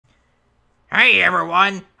Hey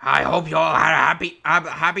everyone, I hope you all had a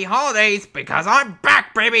happy holidays because I'm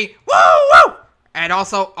back, baby. Woo woo! And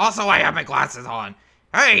also I have my glasses on.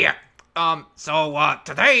 Hey,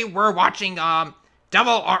 today we're watching some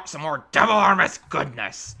more DevilArtemis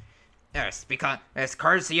goodness. Yes, because it's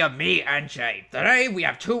courtesy of me and Jay. Today we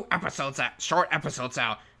have two short episodes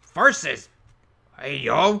out. First is, hey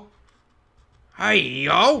yo,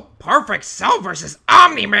 Perfect Cell versus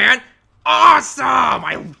Omni-Man. Awesome!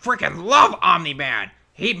 I freaking love Omni-Man.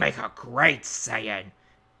 He'd make a great Saiyan.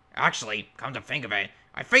 Actually, come to think of it,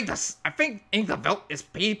 I think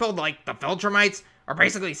people like the Viltrumites are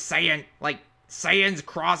basically Saiyans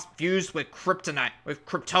fused with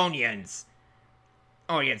Kryptonians.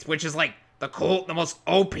 Audience, which is like the most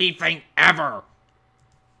OP thing ever.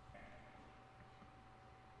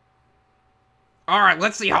 Alright,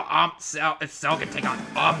 let's see how Cell can take on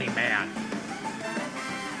Omni-Man.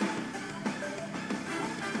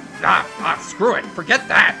 Screw it. Forget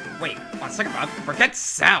that. Wait, 1 second, forget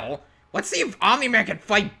Cell. Let's see if Omni-Man can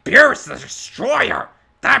fight Beerus the Destroyer.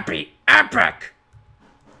 That'd be epic.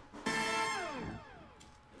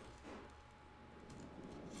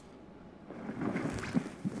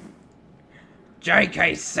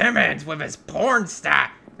 J.K. Simmons with his porn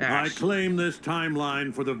stat. I claim this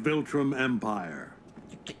timeline for the Viltrum Empire.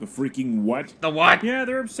 The freaking what? The what? Yeah,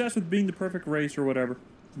 they're obsessed with being the perfect race or whatever.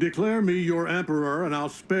 Declare me your emperor and I'll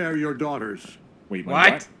spare your daughters. Wait,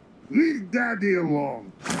 what? Leave Daddy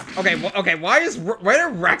alone. Okay, where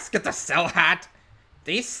did Rex get the Cell hat?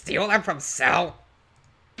 Did he steal that from Cell?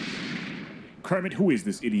 Kermit, who is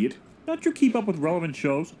this idiot? Don't you keep up with relevant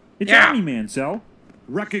shows? It's Yeah. Omni-Man, Cell.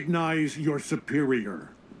 Recognize your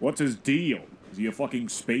superior. What's his deal? Is he a fucking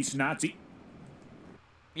space Nazi?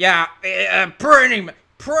 Yeah,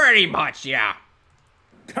 pretty much, yeah.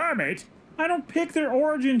 Kermit? I don't pick their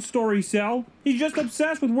origin story, Cell. He's just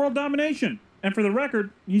obsessed with world domination. And for the record,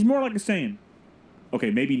 he's more like a Saiyan. Okay,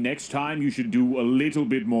 maybe next time you should do a little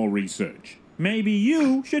bit more research. Maybe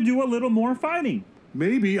you should do a little more fighting.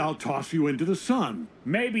 Maybe I'll toss you into the sun.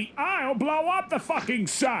 Maybe I'll blow up the fucking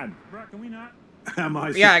sun. Bro, can we not? Am I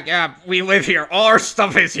Yeah, we live here. All our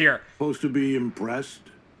stuff is here. supposed to be impressed?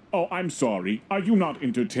 Oh, I'm sorry. Are you not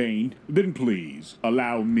entertained? Then please,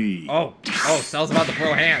 allow me. Oh, Cell's about to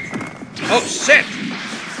throw hands. Oh, shit!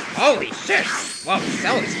 Holy shit! Whoa,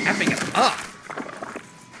 Cell is effing it up.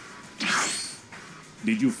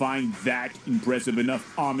 Did you find that impressive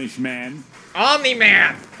enough, Amish man?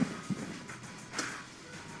 Omni-Man!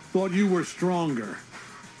 Thought you were stronger.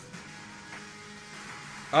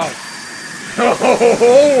 Oh.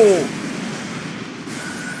 Oh!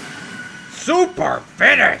 Super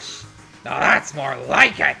finish! Now that's more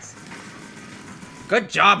like it! Good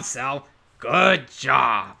job, Cell. Good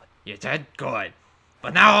job. You did good.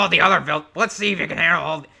 But now all the other let's see if you can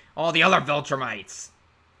handle all the other Viltrumites.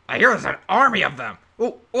 I hear there's an army of them.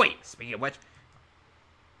 Oh, wait, speaking of which.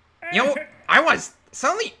 You know, I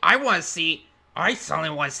suddenly want to see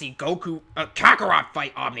Goku, Kakarot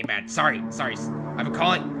fight Omni-Man. Sorry.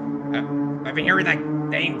 I've been hearing that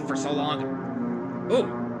name for so long. Ooh.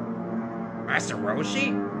 Master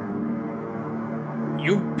Roshi?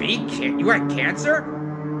 You had cancer?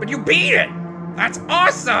 But you beat it! That's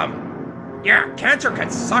awesome! Yeah, cancer can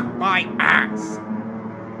suck my ass.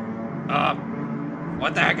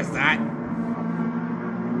 What the heck is that?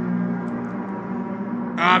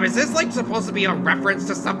 Is this like supposed to be a reference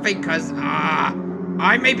to something? Cause,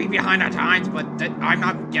 I may be behind at times, but I'm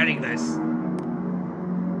not getting this.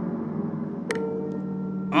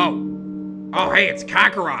 Oh, hey, it's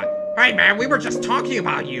Kakarot. Hey, man, we were just talking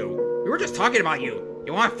about you. You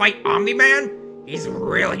want to fight Omni-Man? He's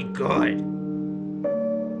really good.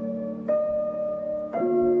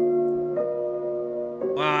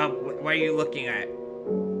 What are you looking at?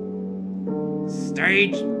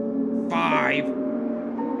 Stage 5.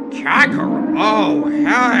 Kakarot. Oh,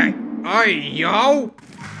 hey. Hey, yo.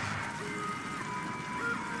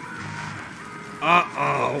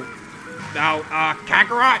 Uh-oh. Now,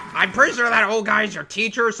 Kakarot, I'm pretty sure that old guy's your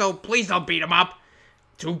teacher, so please don't beat him up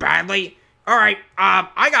too badly. Alright,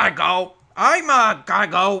 I gotta go. I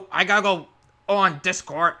gotta go on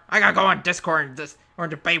Discord. And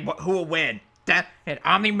debate who will win. An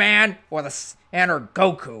Omni-Man or or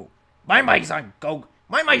Goku. My money's on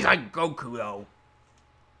Goku, though.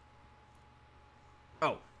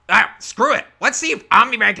 Oh, screw it. Let's see if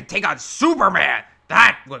Omni-Man can take on Superman.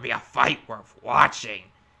 That would be a fight worth watching.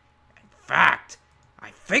 In fact,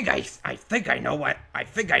 I think I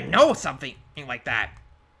know something like that.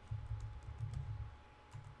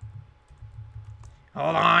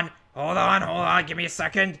 Hold on, give me a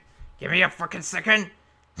second. Give me a frickin' second.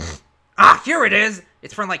 Ah, here it is.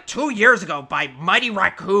 It's from like 2 years ago by Mighty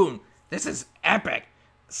Raccoon. This is epic.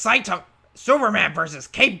 Saito, Superman versus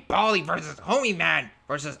Cape Bali versus Homie-Man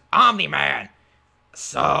versus Omni-Man.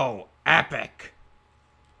 So epic.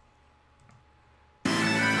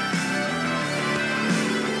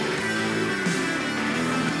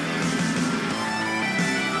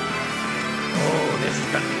 Oh, this is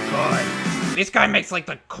gonna be good. This guy makes like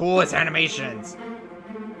the coolest animations.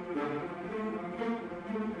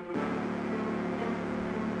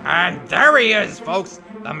 And there he is, folks.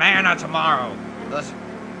 The man of tomorrow.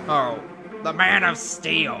 The man of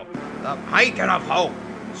steel. The beacon of hope.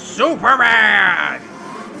 Superman!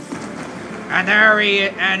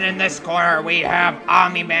 And in this corner we have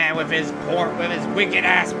Omni-Man with his wicked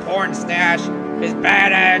ass porn stash, his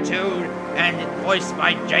bad attitude, and voiced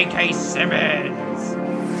by J.K. Simmons.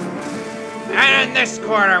 And in this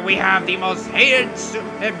corner we have the most hated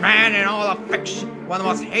man in all of fiction, one of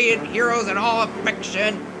the most hated heroes in all of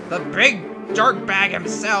fiction, the big jerkbag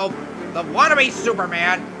himself, the wannabe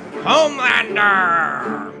Superman,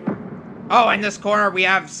 Homelander! Oh, in this corner we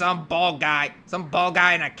have some bald guy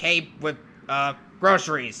in a cape with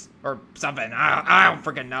groceries or something. I don't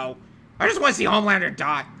freaking know. I just want to see Homelander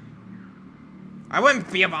die. I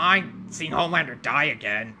wouldn't be behind seeing Homelander die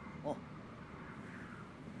again. Oh.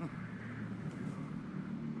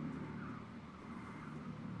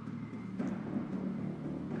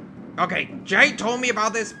 Okay, Jay told me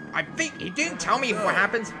about this. I think he didn't tell me what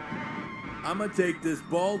happens. I'm gonna take this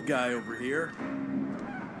bald guy over here,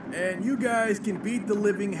 and you guys can beat the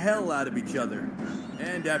living hell out of each other.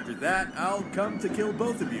 And after that, I'll come to kill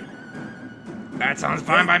both of you. That sounds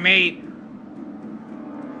fine by me.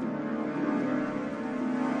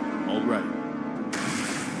 All right.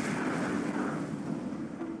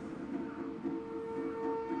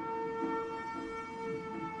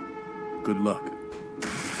 Good luck.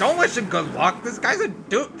 Don't wish him good luck. This guy's a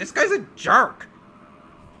dude. This guy's a jerk.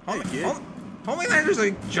 Hey, kid. Homelander's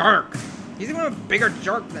a jerk. He's even a bigger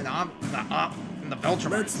jerk than the Viltrumites.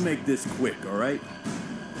 Let's make this quick, all right?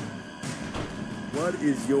 What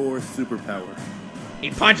is your superpower?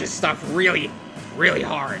 He punches stuff really, really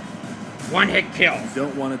hard. One hit kill. You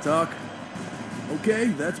don't want to talk? Okay,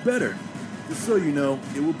 that's better. Just so you know,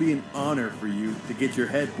 it will be an honor for you to get your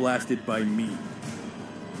head blasted by me.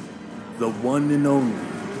 The one and only.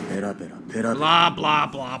 Blah, blah,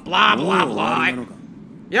 blah, blah, blah, blah.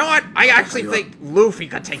 You know what? I actually think Luffy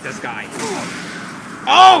could take this guy.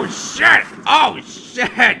 Oh, shit! Oh,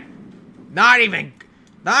 shit! Not even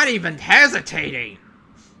hesitating.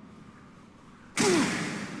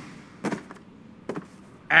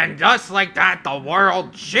 And just like that, the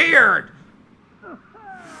world cheered.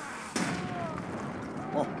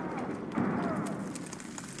 Oh.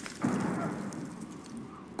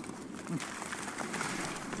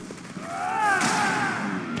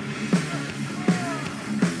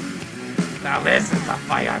 Now this is the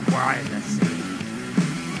fight I've wanted to see.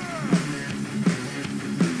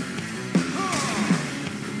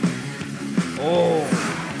 Oh,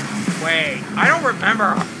 wait, I don't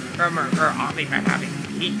remember Omni-Man having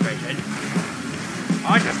heat vision.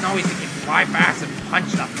 I just know he can fly fast and punch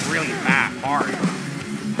stuff really fast, hard.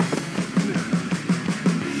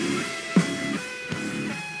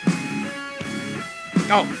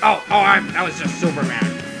 That was just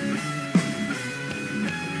Superman.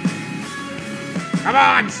 Come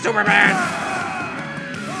on, Superman!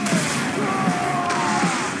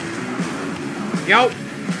 Yo,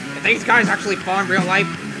 if these guys actually fall in real life,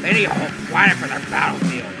 they need a whole planet for their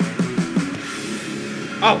battlefield.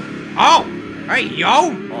 Oh! Hey,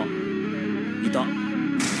 yo!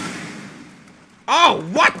 Oh,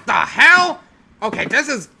 what the hell? Okay,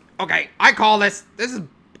 I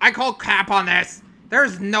call cap on this.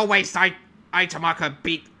 There's no way Saitama could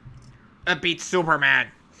beat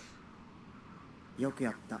Superman.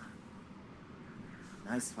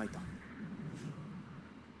 Nice fight.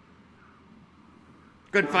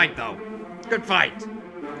 Good fight, though. Good fight.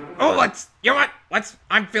 Oh, you know what?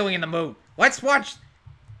 I'm feeling in the mood. Let's watch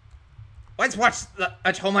a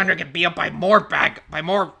Homelander get beat up by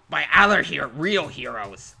other real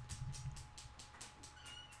heroes.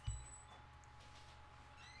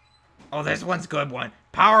 Oh, this one's a good one.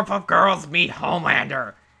 Powerpuff Girls meet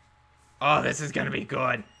Homelander. Oh, this is gonna be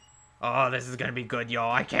good. Oh, this is gonna be good,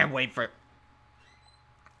 y'all. I can't wait for...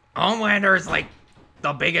 Homelander is like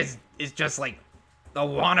is just like the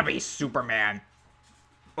wannabe Superman.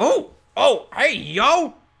 Oh, hey,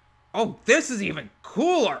 yo. Oh, this is even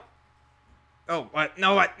cooler. Oh, you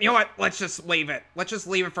know what? Let's just leave it. Let's just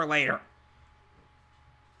leave it for later.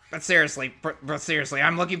 But seriously,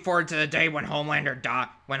 I'm looking forward to the day when Homelander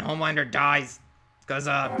dies. Because,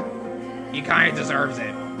 He kinda deserves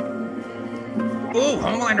it. Ooh,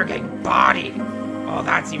 Homelander getting bodied. Oh,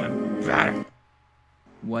 that's even better.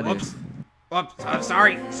 What Whoops. is? Whoops.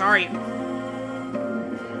 Sorry.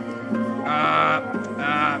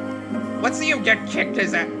 Let's see him get kicked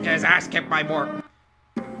his ass kicked by more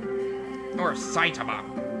Saitama.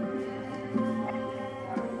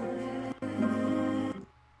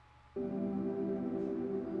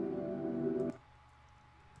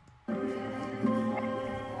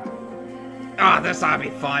 Ah, this ought to be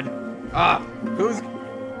fun.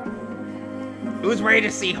 Who's ready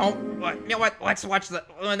to see home? You know what? Let's watch the.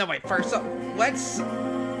 No, wait. First, let's. You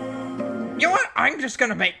know what? I'm just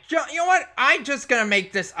gonna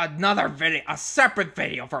make this another video, a separate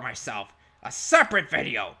video for myself. A separate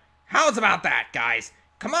video. How's about that, guys?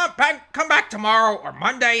 Come back tomorrow or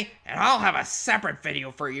Monday, and I'll have a separate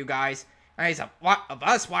video for you guys. Of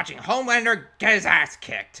us watching Homelander get his ass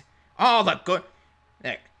kicked. All the good.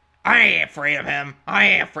 Nick, I ain't afraid of him.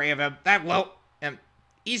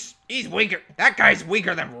 He's weaker. That guy's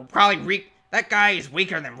weaker than that guy is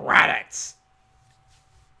weaker than Raditz.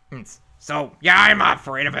 So yeah, I'm not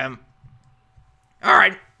afraid of him. All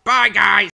right, bye guys.